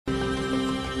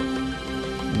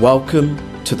Welcome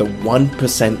to the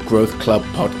 1% Growth Club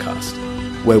podcast,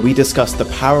 where we discuss the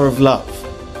power of love,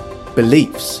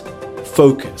 beliefs,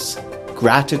 focus,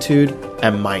 gratitude,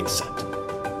 and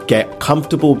mindset. Get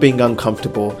comfortable being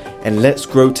uncomfortable, and let's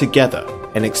grow together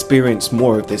and experience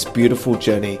more of this beautiful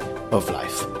journey of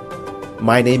life.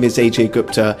 My name is AJ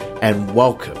Gupta, and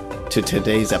welcome to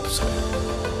today's episode.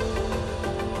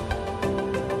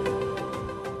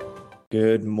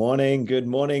 Good morning.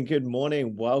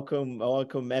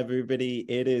 Welcome everybody.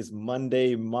 It is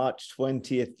Monday, March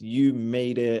 20th. You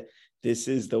made it. This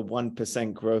is the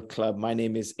 1% Growth Club. My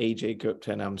name is AJ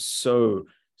Gupta, and I'm so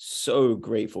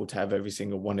grateful to have every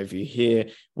single one of you here.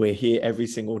 We're here every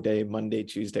single day, Monday,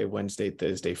 Tuesday, Wednesday,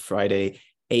 Thursday, Friday,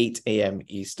 8 a.m.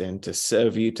 Eastern, to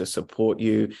serve you, to support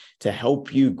you, to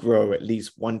help you grow at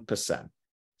least 1%,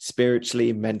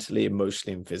 spiritually, mentally,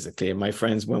 emotionally, and physically. And my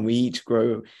friends, when we each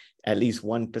grow at least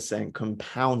 1%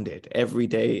 compounded every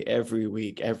day, every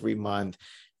week, every month,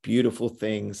 beautiful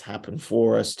things happen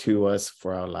for us, to us,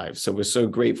 for our lives. So we're so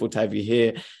grateful to have you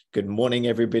here. Good morning,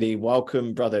 everybody.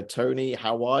 Welcome, Brother Tony.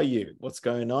 How are you? What's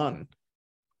going on?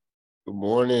 Good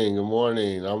morning.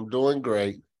 I'm doing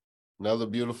great. Another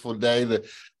beautiful day.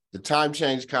 The time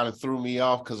change kind of threw me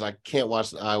off because I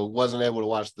wasn't able to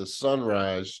watch the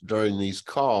sunrise during these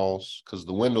calls because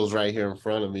the window's right here in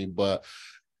front of me, but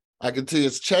I can see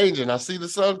it's changing. I see the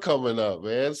sun coming up,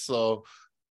 man. So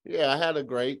yeah, I had a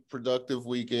great, productive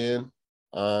weekend.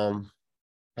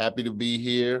 Happy to be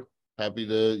here. Happy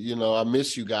to, I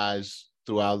miss you guys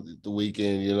throughout the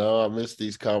weekend, I miss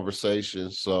these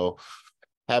conversations. So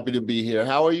happy to be here.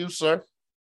 How are you, sir?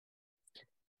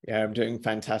 Yeah, I'm doing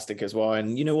fantastic as well.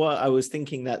 And you know what? I was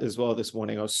thinking that as well this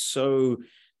morning. I was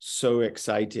so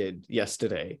excited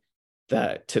yesterday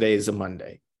that today is a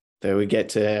Monday, that we get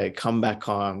to come back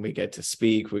on, we get to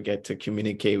speak, we get to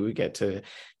communicate, we get to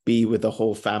be with the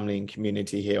whole family and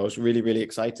community here. I was really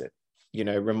excited.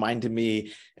 Reminded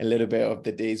me a little bit of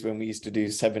the days when we used to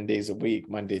do 7 days a week,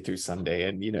 Monday through Sunday,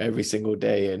 and, every single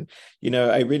day. And,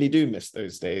 I really do miss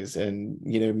those days. And,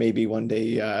 maybe one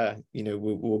day,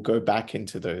 we'll go back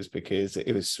into those because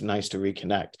it was nice to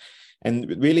reconnect.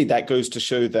 And really that goes to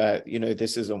show that,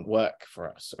 this isn't work for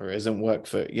us, or isn't work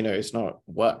for, it's not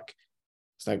work.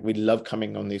 It's like we love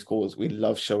coming on these calls. We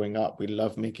love showing up. We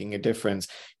love making a difference.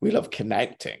 We love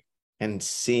connecting and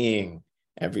seeing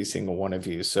every single one of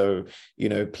you. So,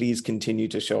 please continue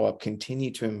to show up, continue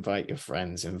to invite your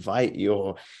friends, invite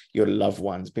your loved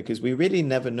ones, because we really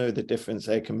never know the difference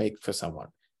they can make for someone.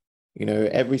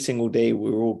 Every single day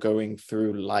we're all going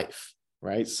through life,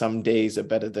 right? Some days are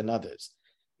better than others.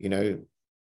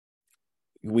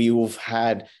 We all have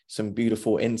had some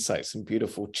beautiful insights, some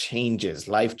beautiful changes,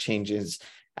 life changes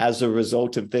as a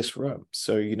result of this room.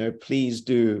 So, please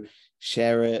do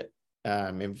share it,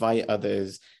 invite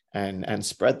others, and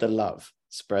spread the love.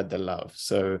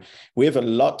 So we have a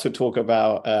lot to talk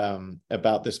about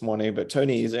this morning. But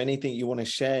Tony, is there anything you want to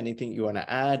share? Anything you want to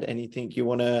add? Anything you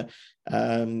want to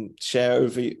share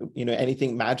over,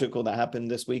 anything magical that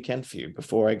happened this weekend for you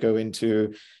before I go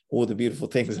into all the beautiful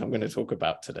things I'm going to talk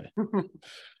about today?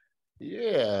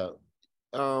 Yeah.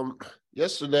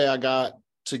 Yesterday I got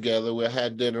together. We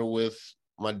had dinner with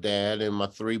my dad and my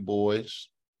 3 boys.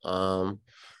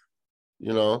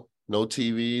 No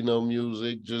TV, no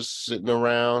music, just sitting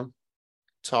around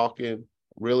talking.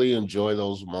 Really enjoy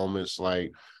those moments.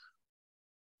 Like,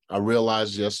 I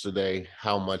realized yesterday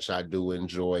how much I do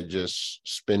enjoy just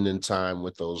spending time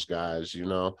with those guys,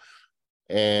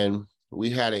 And we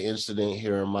had an incident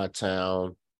here in my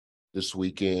town this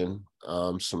weekend.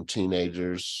 Some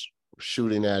teenagers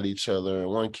shooting at each other, and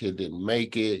one kid didn't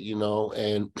make it,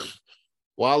 And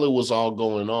while it was all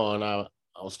going on, I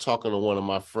was talking to one of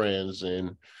my friends,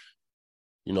 and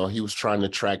he was trying to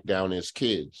track down his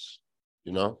kids,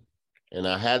 and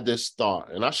I had this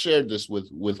thought, and I shared this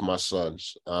with my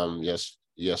sons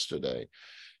yesterday,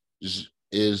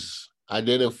 is I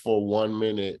didn't for 1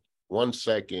 minute, 1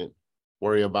 second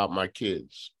worry about my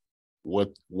kids.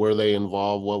 What were they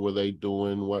involved? What were they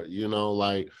doing?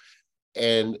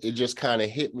 And it just kind of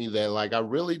hit me that, like, I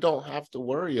really don't have to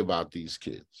worry about these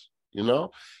kids,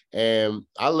 And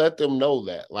I let them know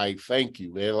that, like, thank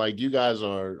you, man. Like, you guys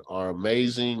are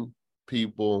amazing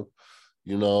people.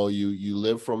 You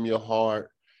live from your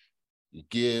heart, you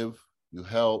give, you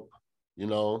help.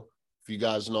 If you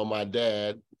guys know my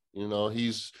dad,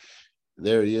 he's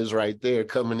there, he is right there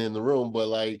coming in the room, but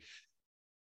like,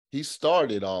 he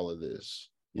started all of this.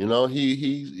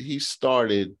 He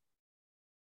started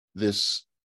this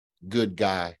good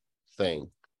guy thing.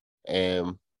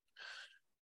 And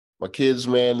my kids,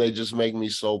 man, they just make me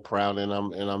so proud, and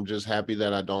I'm just happy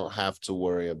that I don't have to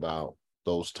worry about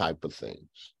those type of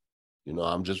things. You know,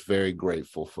 I'm just very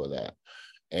grateful for that.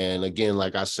 And again,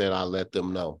 like I said, I let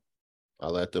them know. I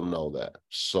let them know that.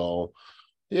 So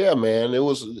yeah, man,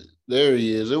 there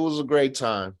he is. It was a great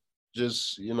time.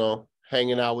 Just, you know,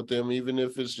 hanging out with them, even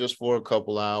if it's just for a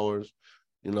couple hours,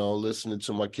 you know, listening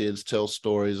to my kids tell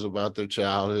stories about their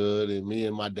childhood and me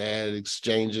and my dad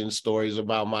exchanging stories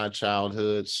about my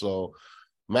childhood. So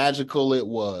magical it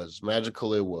was.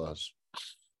 Magical it was.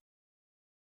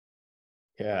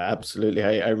 Yeah, absolutely.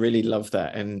 I really love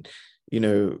that. And, you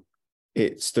know,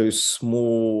 it's those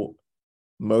small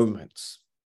moments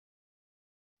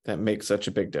that make such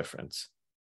a big difference.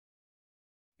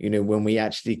 You know, when we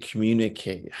actually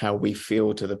communicate how we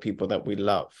feel to the people that we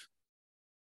love,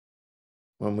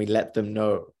 when we let them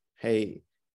know, hey,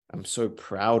 I'm so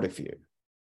proud of you,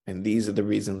 and these are the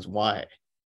reasons why,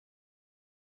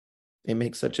 it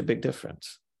makes such a big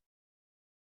difference.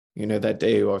 You know, that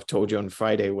day I've told you on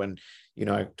Friday when, you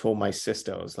know, I told my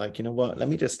sister, I was like, you know what, let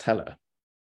me just tell her.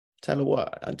 Tell her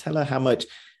what? I tell her how much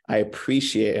I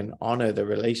appreciate and honor the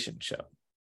relationship.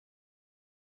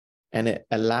 And it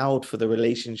allowed for the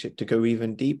relationship to go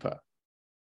even deeper.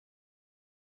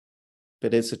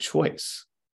 But it's a choice.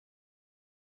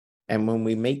 And when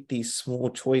we make these small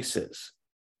choices,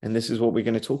 and this is what we're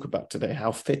going to talk about today,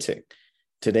 how fitting.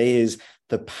 Today is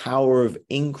the power of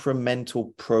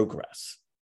incremental progress.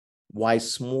 Why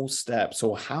small steps,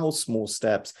 or how small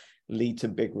steps lead to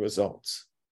big results.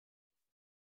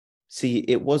 See,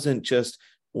 it wasn't just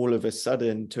all of a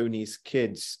sudden Tony's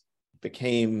kids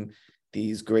became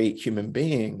these great human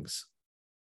beings.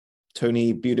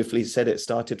 Tony beautifully said it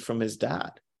started from his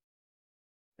dad.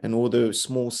 And all those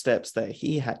small steps that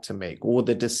he had to make, all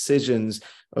the decisions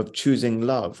of choosing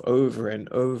love over and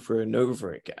over and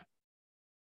over again,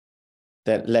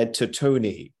 that led to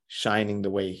Tony shining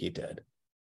the way he did.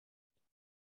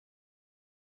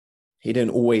 He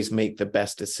didn't always make the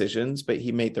best decisions, but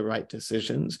he made the right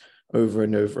decisions over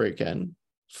and over again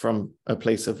from a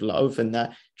place of love, and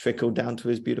that trickled down to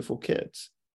his beautiful kids.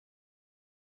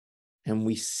 And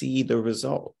we see the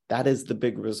result. That is the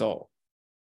big result.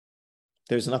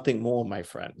 There's nothing more, my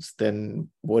friends, than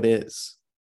what is.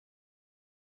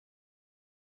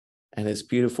 And it's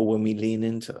beautiful when we lean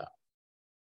into that.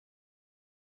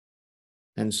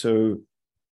 And so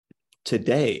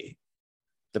today,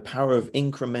 the power of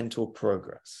incremental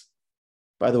progress.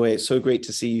 By the way, it's so great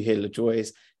to see you here,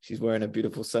 LaJoyce. She's wearing her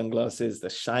beautiful sunglasses. The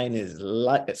shine is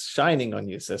it's shining on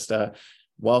you, sister.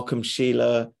 Welcome,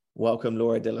 Sheila. Welcome,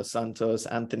 Laura de los Santos.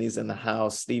 Anthony's in the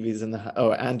house. Stevie's in the house.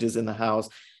 Oh, Andrew's in the house.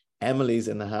 Emily's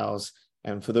in the house.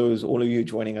 And for those, all of you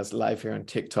joining us live here on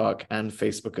TikTok and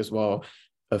Facebook as well,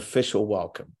 official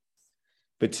welcome.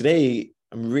 But today,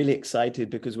 I'm really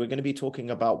excited because we're going to be talking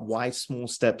about why small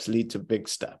steps lead to big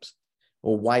steps,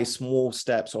 or why small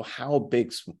steps, or how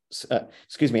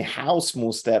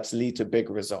small steps lead to big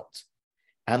results,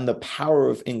 and the power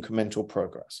of incremental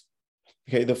progress.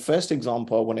 Okay, the first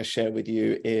example I want to share with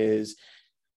you is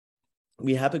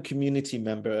we have a community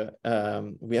member.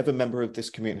 We have a member of this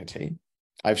community.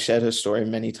 I've shared her story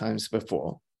many times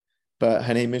before, but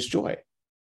her name is Joy.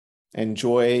 And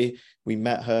Joy, we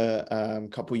met her a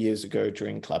couple of years ago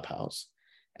during Clubhouse.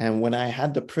 And when I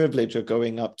had the privilege of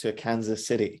going up to Kansas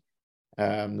City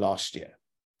last year,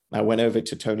 I went over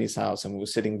to Tony's house and we were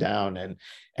sitting down,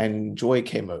 and Joy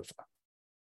came over.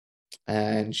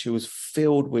 And she was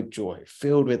filled with joy,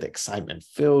 filled with excitement,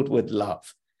 filled with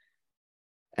love.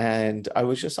 And I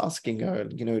was just asking her,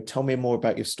 you know, tell me more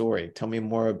about your story. Tell me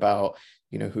more about,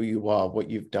 you know, who you are, what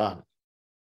you've done.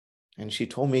 And she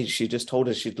just told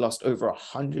us she'd lost over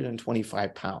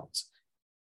 125 pounds.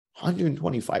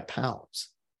 125 pounds.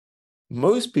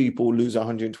 Most people lose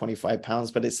 125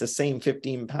 pounds, but it's the same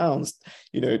 15 pounds,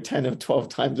 you know, 10 or 12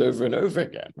 times over and over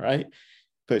again, right?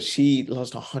 But she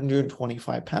lost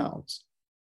 125 pounds.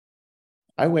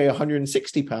 I weigh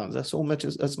 160 pounds. That's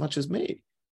as much as me.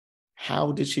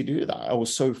 How did she do that? I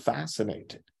was so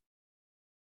fascinated.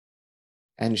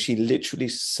 And she literally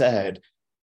said,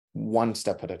 one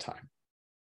step at a time.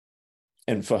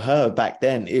 And for her back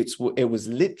then, it was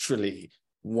literally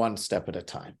one step at a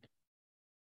time.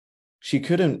 She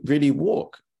couldn't really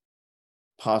walk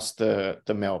past the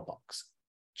mailbox.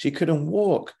 She couldn't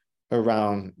walk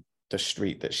around the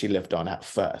street that she lived on at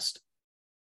first.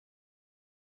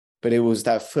 But it was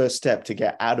that first step to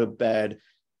get out of bed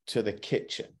to the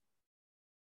kitchen.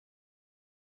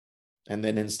 And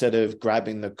then instead of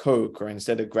grabbing the Coke, or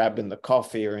instead of grabbing the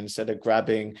coffee, or instead of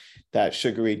grabbing that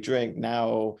sugary drink,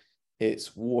 now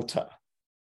it's water.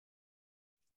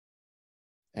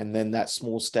 And then that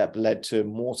small step led to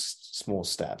more small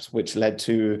steps, which led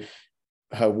to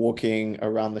her walking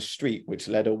around the street, which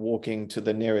led her walking to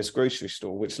the nearest grocery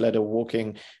store, which led her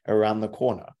walking around the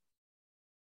corner.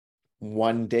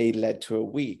 One day led to a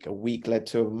week led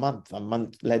to a month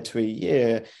led to a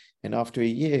year. And after a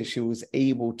year, she was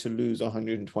able to lose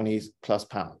 120 plus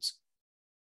pounds.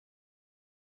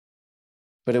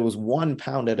 But it was 1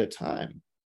 pound at a time.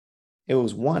 It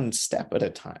was one step at a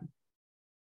time.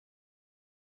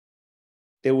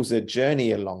 There was a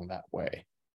journey along that way.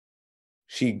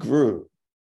 She grew.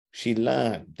 She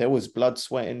learned. There was blood,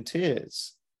 sweat, and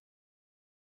tears.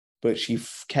 But she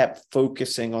kept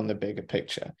focusing on the bigger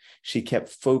picture. She kept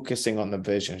focusing on the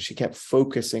vision. She kept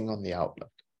focusing on the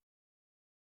outlook.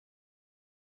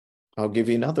 I'll give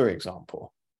you another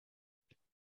example.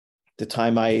 The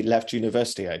time I left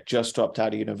university, I just dropped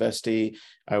out of university.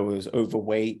 I was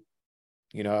overweight.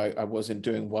 I wasn't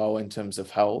doing well in terms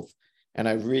of health. And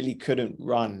I really couldn't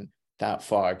run that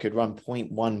far. I could run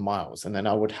 0.1 miles, and then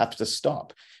I would have to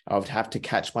stop. I would have to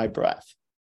catch my breath.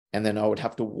 And then I would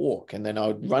have to walk, and then I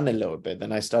would run a little bit.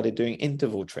 Then I started doing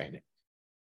interval training.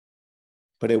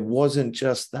 But it wasn't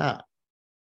just that.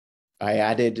 I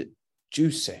added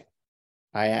juicing.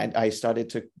 I started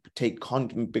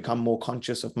to become more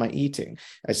conscious of my eating.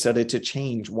 I started to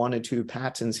change 1 or 2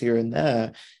 patterns here and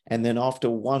there. And then after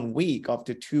 1 week,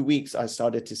 after 2 weeks, I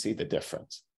started to see the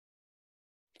difference.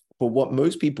 But what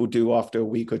most people do after a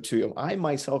week or two, I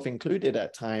myself included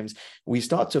at times, we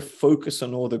start to focus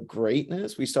on all the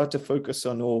greatness. We start to focus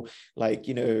on all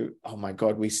oh my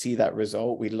God, we see that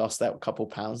result. We lost that couple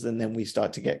pounds, and then we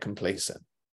start to get complacent.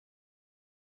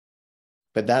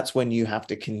 But that's when you have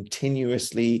to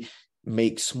continuously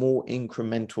make small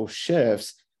incremental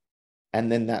shifts,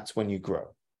 and then that's when you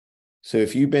grow. So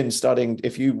if you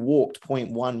walked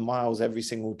 0.1 miles every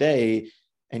single day,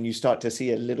 and you start to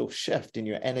see a little shift in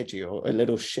your energy, or a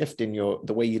little shift in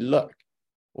the way you look,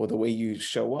 or the way you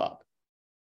show up,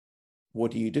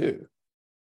 what do?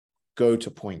 Go to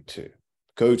 0.2,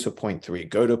 go to 0.3,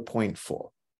 go to 0.4.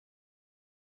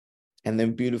 And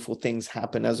then beautiful things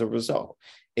happen as a result.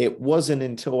 It wasn't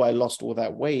until I lost all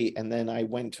that weight and then I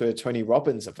went to a Tony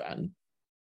Robbins event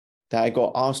that I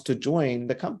got asked to join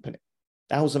the company.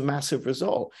 That was a massive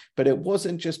result. But it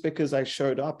wasn't just because I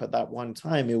showed up at that one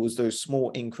time. It was those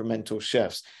small incremental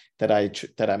shifts that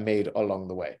I made along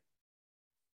the way.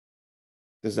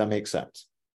 Does that make sense?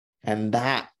 And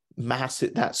that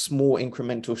small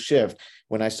incremental shift,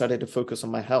 when I started to focus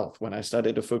on my health, when I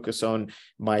started to focus on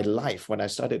my life, when I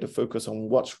started to focus on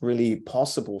what's really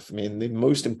possible for me, and the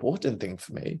most important thing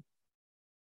for me,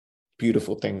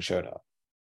 beautiful things showed up.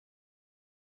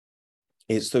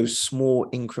 It's those small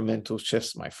incremental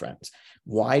shifts, my friends.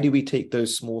 Why do we take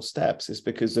those small steps? It's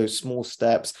because those small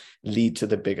steps lead to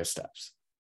the bigger steps.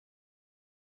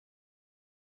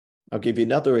 I'll give you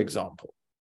another example.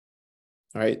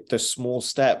 All right, the small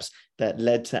steps that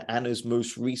led to Anna's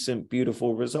most recent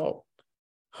beautiful result.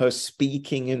 Her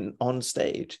speaking on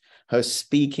stage, her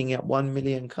speaking at 1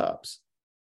 million cups.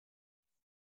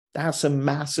 That's a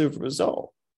massive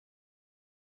result.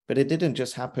 But it didn't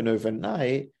just happen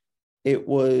overnight. It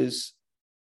was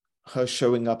her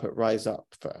showing up at Rise Up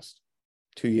first,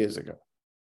 2 years ago.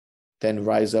 Then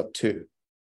Rise Up 2.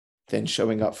 Then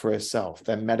showing up for herself.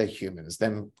 Then MetaHumans.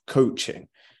 Then coaching.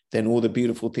 Then all the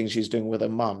beautiful things she's doing with her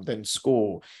mom. Then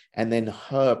school. And then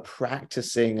her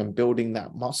practicing and building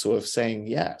that muscle of saying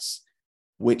yes,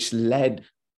 which led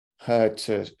her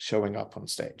to showing up on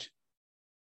stage.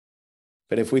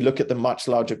 But if we look at the much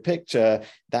larger picture,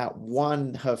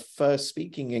 her first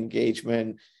speaking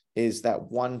engagement is that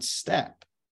one step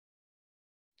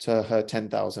to her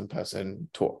 10,000 person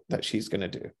talk that she's going to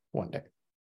do one day.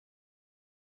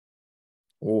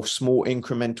 Or small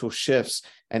incremental shifts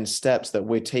and steps that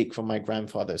we take from my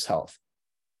grandfather's health.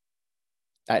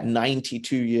 At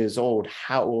 92 years old,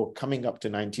 or coming up to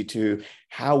 92,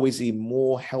 how is he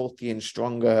more healthy and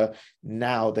stronger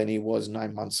now than he was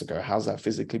 9 months ago? How's that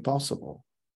physically possible?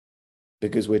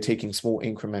 Because we're taking small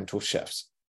incremental shifts.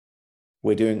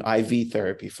 We're doing IV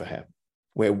therapy for him.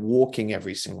 We're walking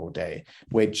every single day.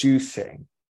 We're juicing.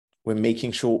 We're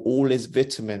making sure all his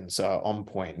vitamins are on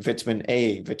point. Vitamin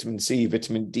A, vitamin C,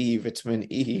 vitamin D, vitamin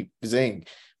E, zinc,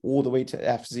 all the way to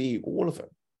FZ, all of them.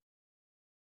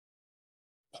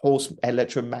 Pulse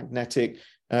electromagnetic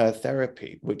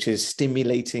therapy, which is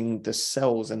stimulating the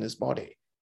cells in his body.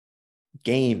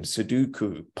 Games,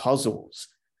 Sudoku, puzzles,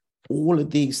 all of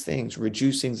these things,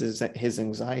 reducing his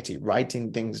anxiety,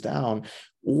 writing things down,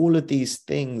 all of these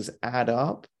things add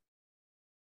up,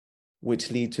 which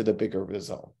lead to the bigger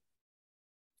result.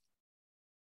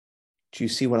 Do you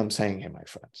see what I'm saying here, my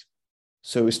friends?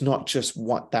 So it's not just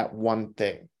that one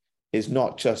thing. is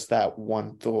not just that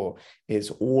one thought, it's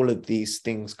all of these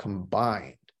things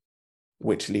combined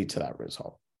which lead to that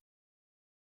result.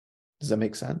 Does that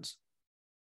make sense?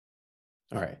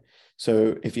 All right.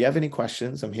 So if you have any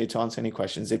questions, I'm here to answer any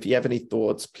questions. If you have any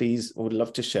thoughts, please, I would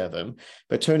love to share them.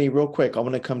 But Tony, real quick, I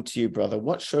want to come to you, brother.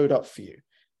 What showed up for you?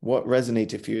 What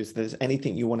resonated for you? If there's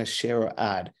anything you want to share or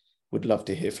add, would love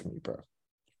to hear from you, bro.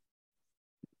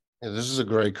 Yeah, this is a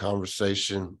great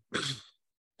conversation.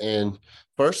 And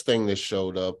first thing that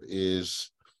showed up is,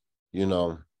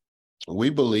 we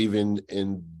believe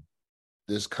in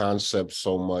this concept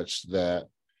so much that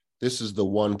this is the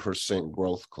 1%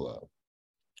 growth club,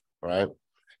 right?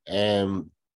 And,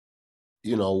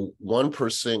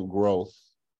 1% growth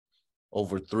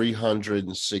over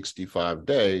 365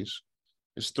 days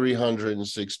is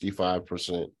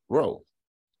 365% growth,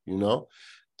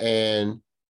 and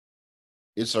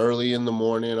it's early in the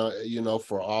morning,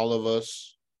 for all of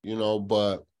us,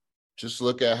 but just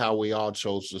look at how we all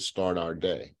chose to start our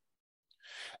day.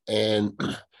 And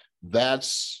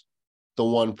that's the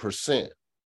 1%,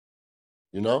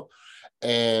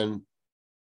 and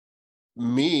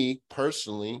me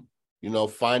personally,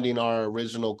 finding our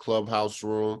original clubhouse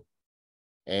room,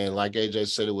 and like AJ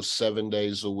said, it was 7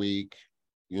 days a week,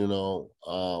 and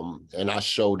I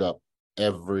showed up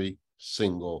every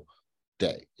single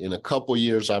day. In a couple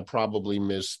years, I probably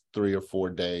missed 3 or 4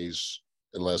 days,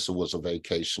 unless it was a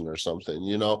vacation or something,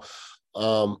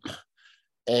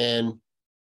 and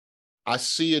I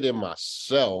see it in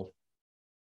myself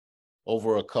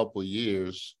over a couple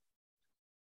years,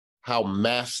 how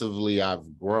massively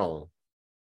I've grown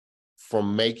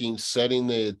from setting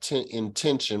the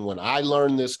intention when I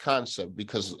learned this concept,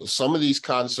 because some of these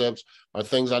concepts are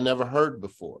things I never heard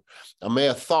before. I may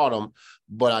have thought them,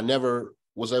 but I never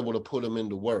was able to put them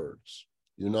into words,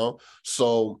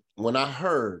 So when I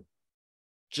heard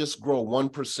just grow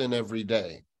 1% every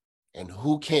day, and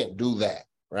who can't do that,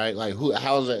 right? Like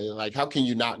how's that? Like, how can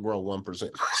you not grow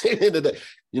 1% in a day?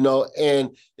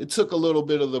 And it took a little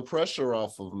bit of the pressure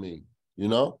off of me,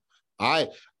 I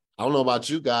don't know about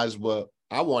you guys, but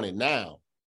I want it now.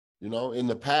 In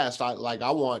the past, I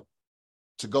want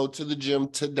to go to the gym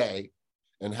today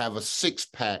and have a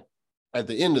 6-pack at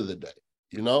the end of the day,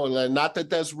 and not that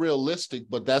that's realistic,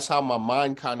 but that's how my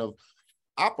mind kind of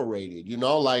operated,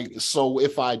 so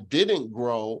if I didn't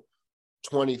grow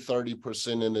 20,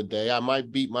 30% in a day, I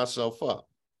might beat myself up,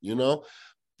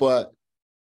 but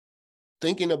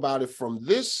thinking about it from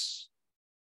this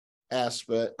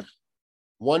aspect,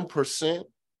 1%,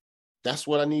 that's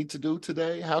what I need to do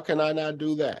today. How can I not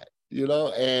do that?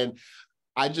 And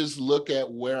I just look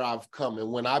at where I've come.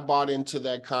 And when I bought into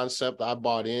that concept, I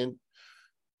bought in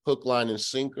hook, line, and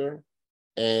sinker.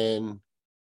 And,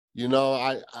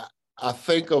 I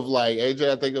think of like, AJ,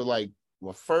 I think of like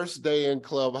my first day in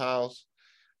Clubhouse,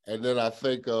 and then I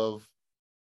think of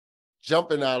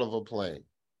jumping out of a plane.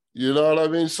 You know what I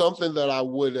mean? Something that I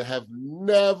would have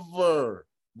never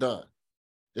done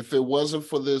if it wasn't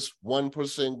for this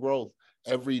 1% growth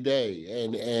every day.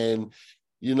 And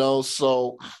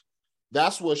so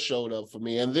that's what showed up for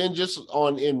me. And then just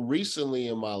recently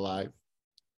in my life,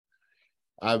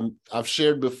 I've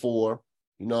shared before,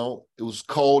 it was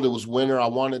cold, it was winter. I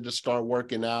wanted to start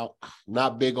working out,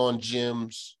 not big on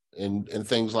gyms and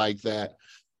things like that.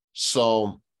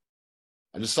 So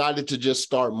I decided to just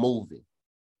start moving,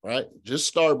 right? Just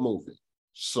start moving.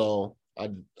 So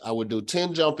I would do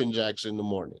 10 jumping jacks in the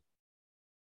morning.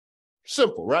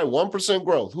 Simple, right? 1%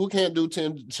 growth. Who can't do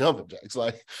 10 jumping jacks?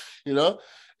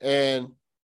 And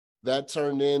that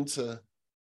turned into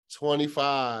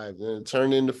 25, then it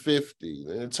turned into 50,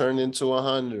 then it turned into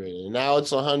 100, and now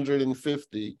it's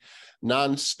 150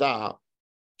 nonstop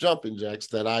jumping jacks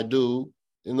that I do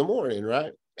in the morning,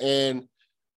 right? And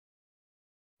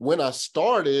when I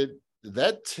started,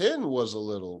 that 10 was a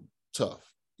little tough,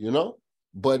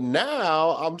 but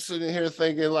now I'm sitting here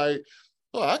thinking like,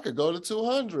 oh, I could go to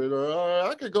 200 or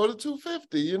I could go to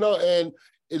 250, and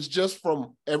it's just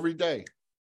from every day.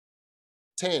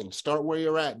 10, start where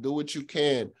you're at, do what you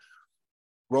can,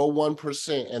 grow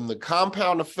 1%, and the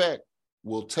compound effect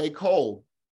will take hold,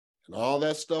 and all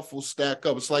that stuff will stack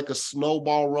up. It's like a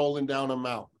snowball rolling down a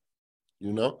mountain,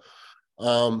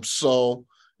 So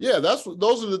yeah, those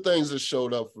are the things that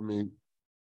showed up for me.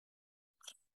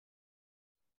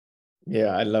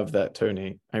 Yeah, I love that,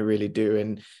 Tony. I really do.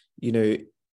 And,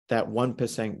 that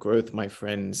 1% growth, my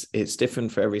friends, it's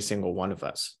different for every single one of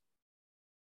us.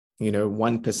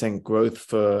 1% growth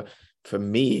for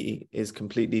me is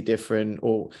completely different,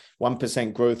 or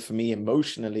 1% growth for me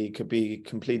emotionally could be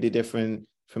completely different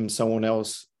from someone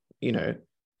else,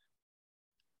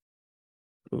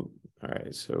 All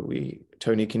right, so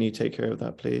Tony, can you take care of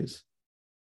that, please?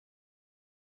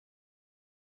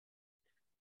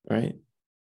 All right.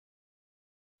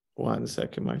 1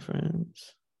 second, my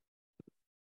friends.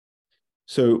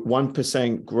 So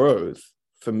 1% growth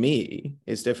for me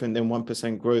is different than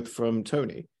 1% growth from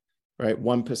Tony, right?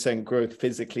 1% growth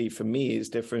physically for me is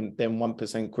different than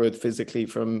 1% growth physically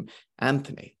from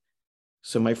Anthony.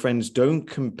 So my friends, don't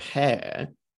compare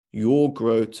your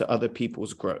growth to other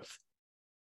people's growth.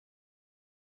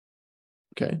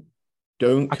 Okay?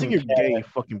 Don't I think compare. you're gay, you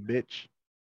fucking bitch.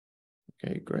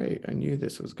 Okay, great. I knew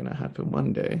this was going to happen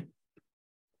one day.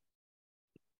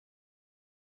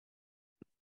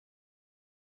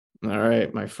 All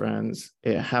right, my friends,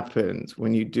 it happens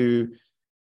when you do.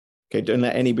 Okay, don't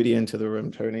let anybody into the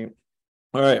room, Tony.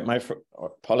 All right,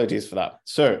 apologies for that.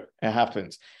 So it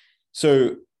happens.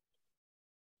 So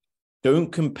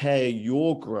don't compare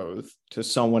your growth to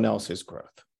someone else's growth.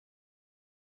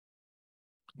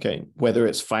 Okay, whether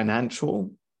it's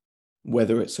financial,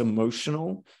 whether it's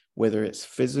emotional, whether it's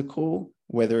physical,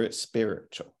 whether it's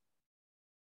spiritual.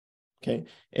 Okay,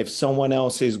 if someone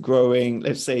else is growing,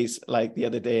 let's say like the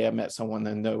other day I met someone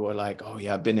and they were like, oh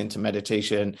yeah, I've been into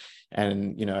meditation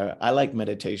and, I like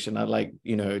meditation. I like,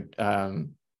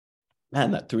 man,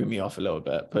 that threw me off a little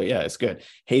bit, but yeah, it's good.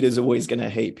 Haters are always going to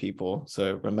hate people.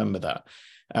 So remember that.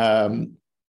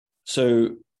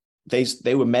 So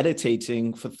they were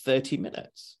meditating for 30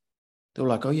 minutes. They were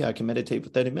like, oh yeah, I can meditate for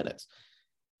 30 minutes.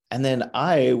 And then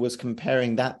I was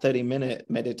comparing that 30-minute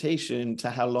meditation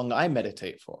to how long I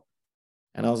meditate for.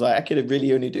 And I was like, I could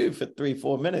really only do it for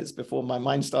 3-4 minutes before my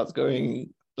mind starts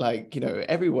going like,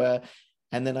 everywhere.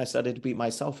 And then I started to beat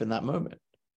myself in that moment.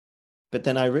 But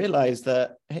then I realized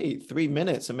that, hey, 3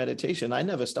 minutes of meditation, I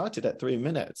never started at 3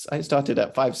 minutes. I started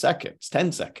at 5 seconds,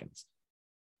 10 seconds.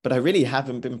 But I really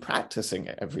haven't been practicing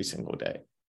it every single day.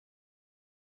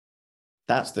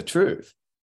 That's the truth,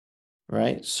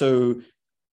 right? So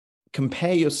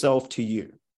compare yourself to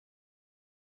you.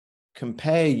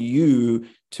 Compare you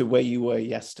to where you were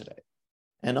yesterday.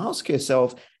 And ask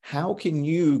yourself, how can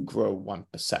you grow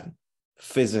 1%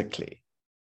 physically?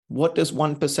 What does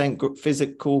 1%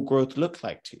 physical growth look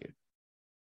like to you?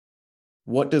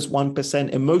 What does 1%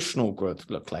 emotional growth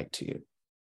look like to you?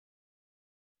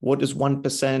 What does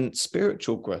 1%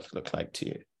 spiritual growth look like to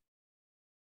you?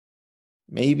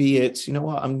 Maybe it's,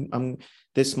 I'm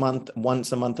this month,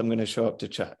 once a month, I'm going to show up to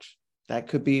church. That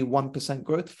could be 1%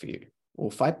 growth for you or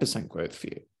 5% growth for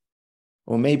you.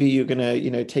 Or maybe you're going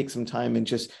to, take some time and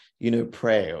just,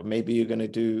 pray, or maybe you're going to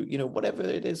do, whatever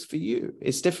it is for you.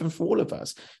 It's different for all of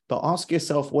us, but ask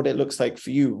yourself what it looks like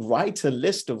for you. Write a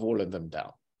list of all of them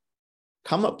down.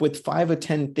 Come up with 5 or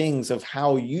 10 things of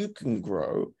how you can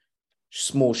grow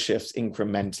small shifts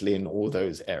incrementally in all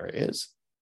those areas,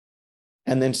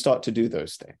 and then start to do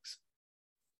those things.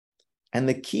 And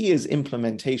the key is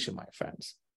implementation, my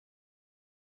friends,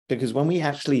 because when we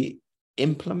actually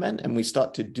implement and we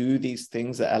start to do these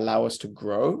things that allow us to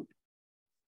grow,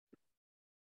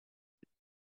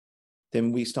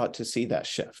 then we start to see that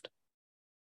shift.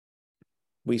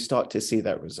 We start to see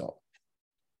that result.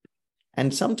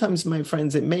 And sometimes, my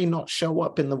friends, it may not show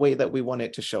up in the way that we want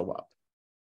it to show up.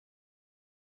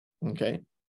 Okay?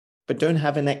 But don't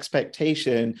have an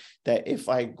expectation that if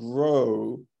I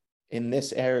grow in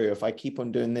this area, if I keep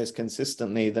on doing this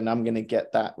consistently, then I'm going to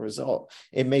get that result.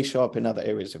 It may show up in other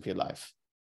areas of your life.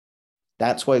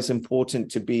 That's why it's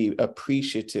important to be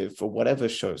appreciative for whatever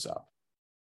shows up.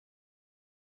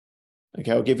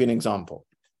 Okay, I'll give you an example.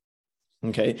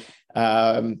 Okay,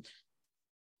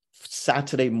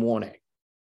 Saturday morning,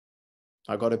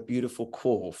 I got a beautiful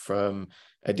call from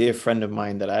a dear friend of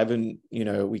mine that I haven't,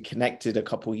 we connected a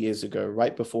couple of years ago,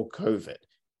 right before COVID.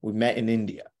 We met in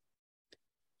India.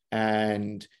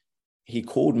 And he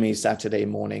called me Saturday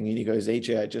morning and he goes,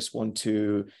 AJ, I just want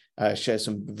to share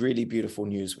some really beautiful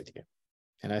news with you.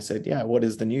 And I said, yeah, what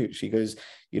is the news? She goes,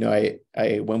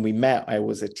 when we met, I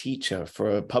was a teacher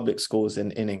for public schools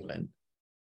in England.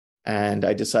 And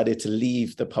I decided to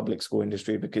leave the public school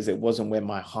industry because it wasn't where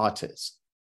my heart is.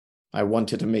 I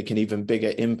wanted to make an even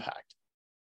bigger impact.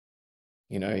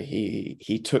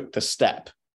 He took the step,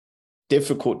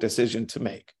 difficult decision to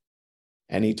make.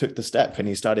 And he took the step and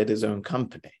he started his own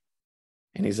company.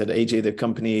 And he said, AJ, the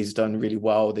company's done really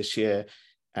well this year.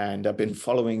 And I've been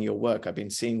following your work. I've been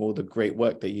seeing all the great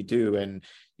work that you do. And,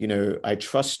 I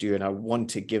trust you and I want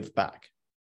to give back.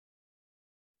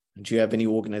 Do you have any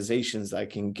organizations that I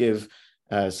can give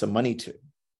some money to?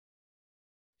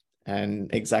 And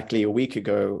exactly a week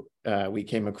ago, we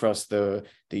came across the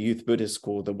Youth Buddhist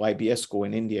School, the YBS school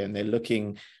in India, and they're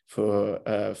looking for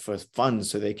funds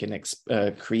so they can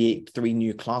create 3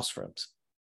 new classrooms.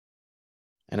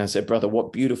 And I said, brother,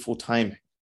 what beautiful timing.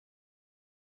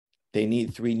 They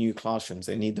need 3 new classrooms.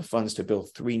 They need the funds to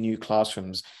build 3 new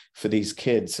classrooms for these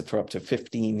kids for up to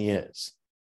 15 years.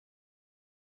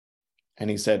 And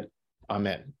he said, I'm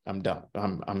in, I'm done,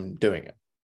 I'm doing it.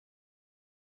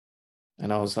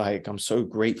 And I was like, I'm so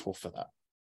grateful for that.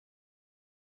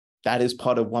 That is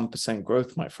part of 1%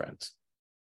 growth, my friends.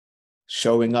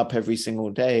 Showing up every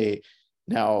single day.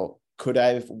 Now, could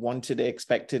I have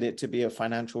expected it to be a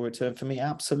financial return for me?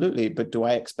 Absolutely. But do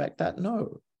I expect that?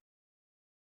 No.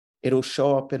 It'll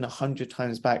show up in 100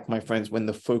 times back, my friends, when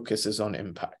the focus is on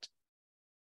impact.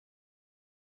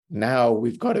 Now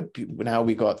we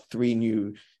got 3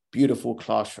 new beautiful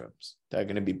classrooms that are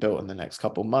going to be built in the next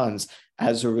couple months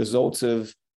as a result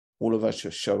of all of us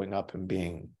just showing up and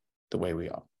being the way we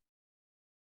are.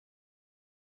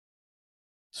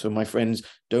 So my friends,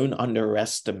 don't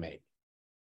underestimate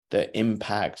the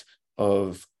impact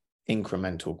of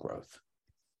incremental growth.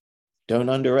 Don't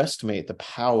underestimate the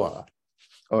power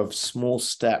of small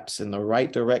steps in the right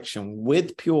direction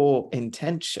with pure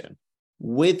intention,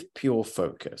 with pure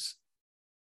focus.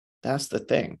 That's the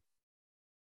thing.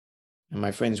 And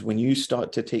my friends, when you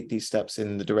start to take these steps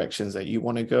in the directions that you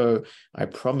want to go, I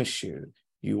promise you,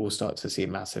 you will start to see a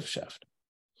massive shift.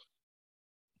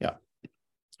 Yeah.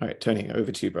 All right, Tony,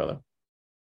 over to you, brother.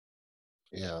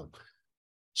 Yeah.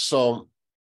 So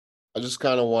I just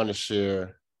kind of want to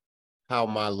share how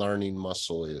my learning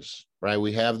muscle is, right?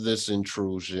 We have this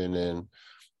intrusion and,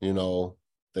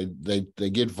 they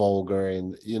get vulgar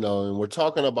and, and we're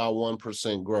talking about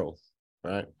 1% growth,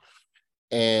 right?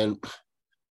 And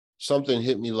something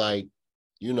hit me like,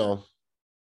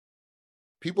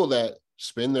 people that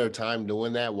spend their time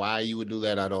doing that, why you would do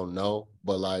that, I don't know.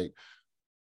 But like,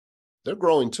 they're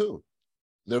growing too.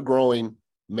 They're growing,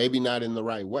 maybe not in the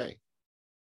right way,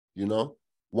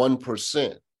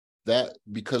 1%. That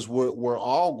because we're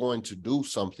all going to do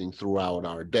something throughout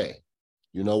our day.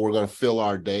 We're going to fill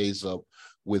our days up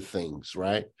with things,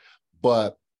 right?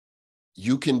 But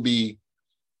you can be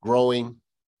growing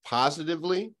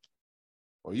positively,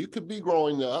 or you could be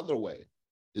growing the other way.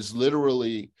 It's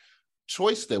literally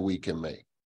choice that we can make,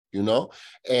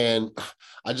 And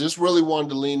I just really wanted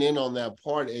to lean in on that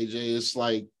part, AJ. It's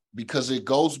like, because it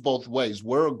goes both ways.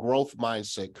 We're a growth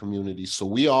mindset community, so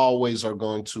we always are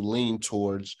going to lean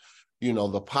towards,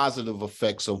 the positive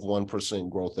effects of 1%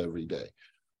 growth every day.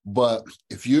 But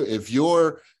if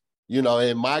you're,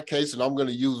 in my case, and I'm going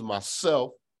to use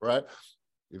myself, right?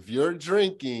 If you're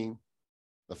drinking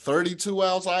a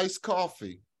 32-ounce iced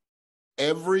coffee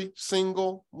every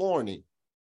single morning,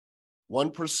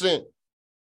 1%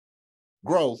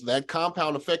 growth, that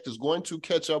compound effect is going to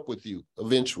catch up with you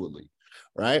eventually,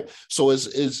 right? So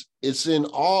it's in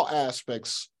all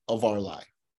aspects of our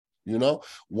life.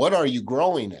 What are you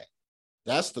growing at?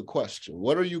 That's the question.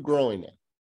 What are you growing at?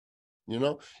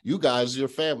 You guys, your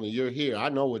family, you're here. I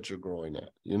know what you're growing at,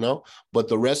 but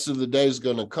the rest of the day is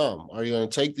going to come. Are you going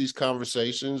to take these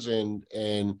conversations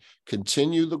and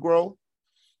continue the growth?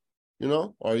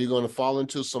 Or are you going to fall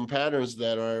into some patterns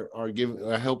that are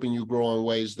helping you grow in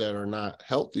ways that are not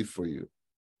healthy for you?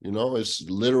 It's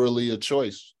literally a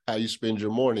choice how you spend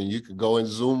your morning. You could go in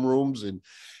Zoom rooms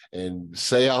and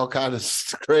say all kind of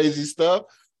crazy stuff,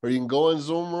 or you can go in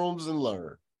Zoom rooms and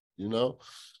learn.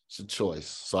 It's a choice.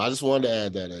 So I just wanted to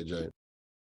add that, AJ.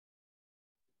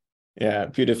 Yeah,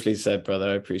 beautifully said, brother.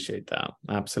 I appreciate that.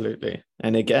 Absolutely.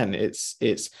 And again,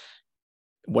 it's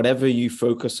whatever you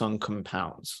focus on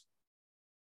compounds,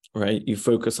 right? You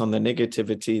focus on the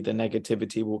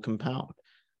negativity will compound.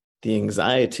 The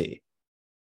anxiety.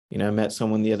 I met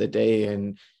someone the other day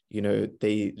and,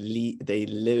 they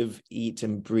live, eat,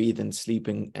 and breathe and sleep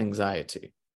in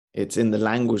anxiety. It's in the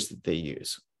language that they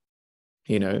use,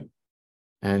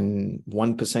 and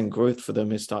 1% growth for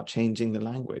them is start changing the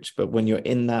language. But when you're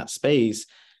in that space,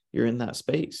 you're in that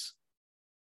space,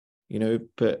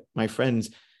 but my friends,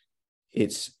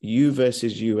 it's you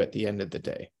versus you at the end of the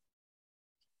day.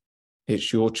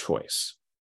 It's your choice.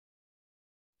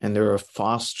 And there are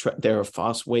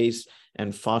fast ways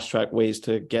and fast track ways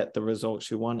to get the results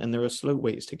you want. And there are slow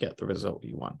ways to get the result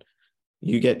you want.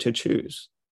 You get to choose,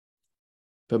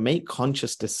 but make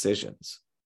conscious decisions.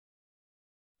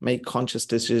 Make conscious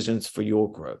decisions for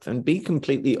your growth and be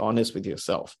completely honest with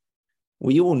yourself.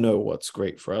 We all know what's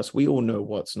great for us. We all know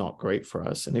what's not great for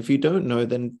us. And if you don't know,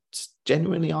 then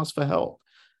genuinely ask for help.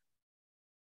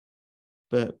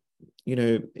 But,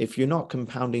 if you're not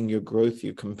compounding your growth,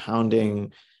 you're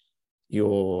compounding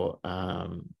your, I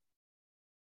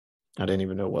don't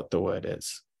even know what the word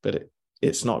is, but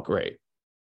it's not great.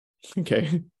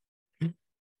 Okay.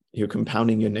 You're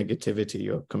compounding your negativity,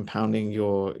 you're compounding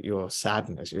your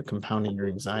sadness, you're compounding your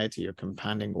anxiety, you're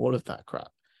compounding all of that crap.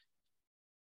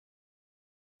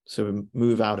 So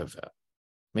move out of it.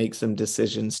 Make some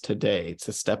decisions today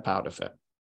to step out of it.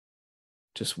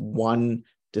 Just one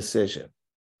decision.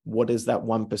 What does that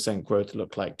 1% growth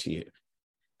look like to you?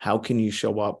 How can you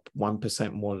show up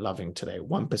 1% more loving today,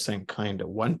 1% kinder,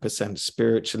 1%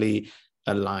 spiritually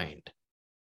aligned,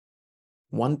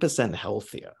 1%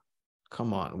 healthier?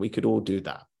 Come on, we could all do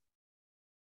that.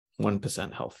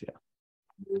 1% healthier.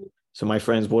 So my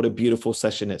friends, what a beautiful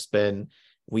session it's been.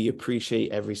 We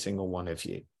appreciate every single one of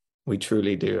you. We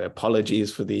truly do.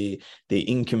 Apologies for the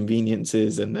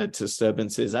inconveniences and the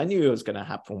disturbances. I knew it was going to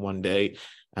happen one day.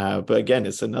 But again,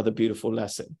 it's another beautiful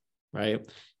lesson, right?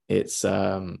 It's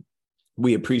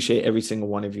we appreciate every single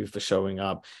one of you for showing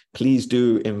up. Please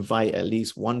do invite at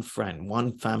least one friend,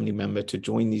 one family member to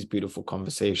join these beautiful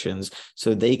conversations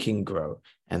so they can grow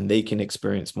and they can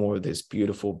experience more of this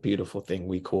beautiful, beautiful thing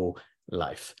we call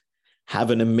life.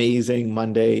 Have an amazing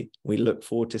Monday. We look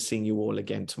forward to seeing you all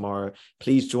again tomorrow.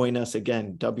 Please join us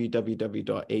again,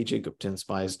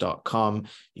 www.ajguptainspires.com.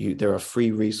 There are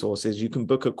free resources. You can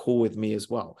book a call with me as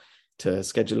well to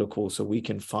schedule a call so we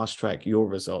can fast track your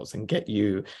results and get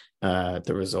you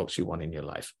the results you want in your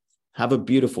life. Have a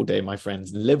beautiful day, my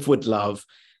friends. Live with love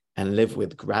and live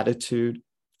with gratitude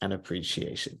and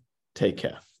appreciation. Take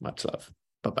care. Much love.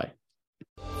 Bye-bye.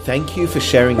 Thank you for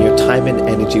sharing your time and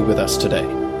energy with us today.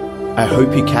 I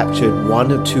hope you captured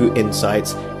one or two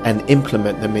insights and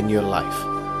implement them in your life.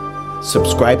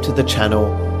 Subscribe to the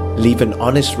channel, leave an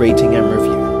honest rating and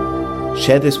review.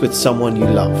 Share this with someone you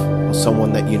love or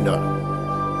someone that you know.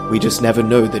 We just never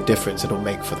know the difference it'll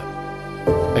make for them.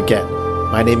 Again,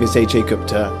 my name is AJ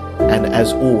Gupta, and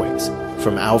as always,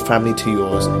 from our family to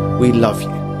yours, we love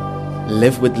you.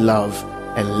 Live with love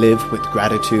and live with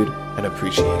gratitude and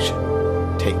appreciation.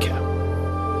 Take care.